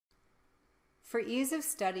For ease of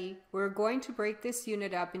study, we're going to break this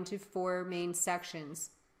unit up into 4 main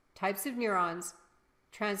sections: types of neurons,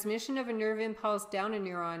 transmission of a nerve impulse down a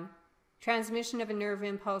neuron, transmission of a nerve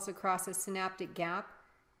impulse across a synaptic gap,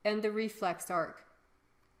 and the reflex arc.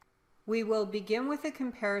 We will begin with a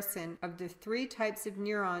comparison of the 3 types of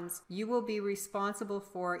neurons you will be responsible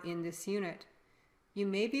for in this unit. You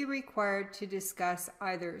may be required to discuss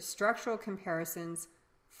either structural comparisons,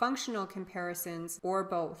 functional comparisons, or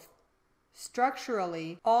both.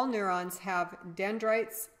 Structurally, all neurons have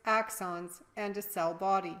dendrites, axons, and a cell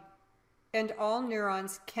body, and all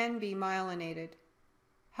neurons can be myelinated.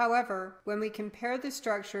 However, when we compare the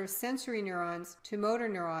structure of sensory neurons to motor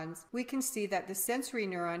neurons, we can see that the sensory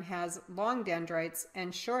neuron has long dendrites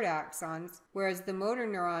and short axons, whereas the motor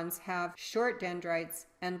neurons have short dendrites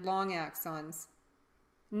and long axons.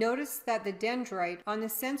 Notice that the dendrite on the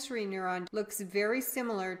sensory neuron looks very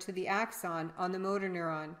similar to the axon on the motor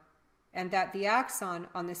neuron, and that the axon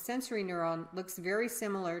on the sensory neuron looks very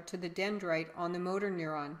similar to the dendrite on the motor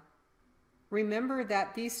neuron. Remember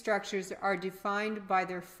that these structures are defined by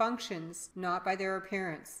their functions, not by their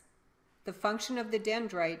appearance. The function of the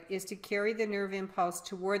dendrite is to carry the nerve impulse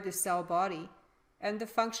toward the cell body, and the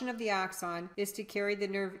function of the axon is to carry the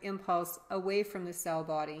nerve impulse away from the cell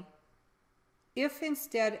body. If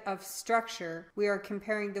instead of structure we are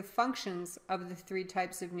comparing the functions of the 3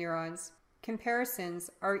 types of neurons, comparisons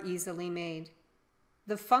are easily made.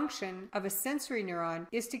 The function of a sensory neuron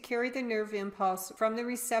is to carry the nerve impulse from the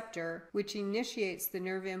receptor, which initiates the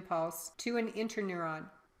nerve impulse, to an interneuron.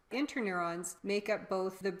 Interneurons make up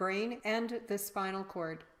both the brain and the spinal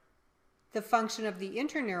cord. The function of the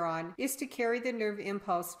interneuron is to carry the nerve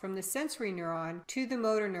impulse from the sensory neuron to the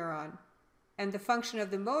motor neuron, and the function of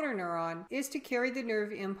the motor neuron is to carry the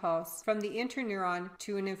nerve impulse from the interneuron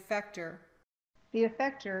to an effector. The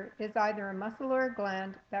effector is either a muscle or a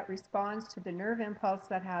gland that responds to the nerve impulse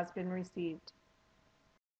that has been received.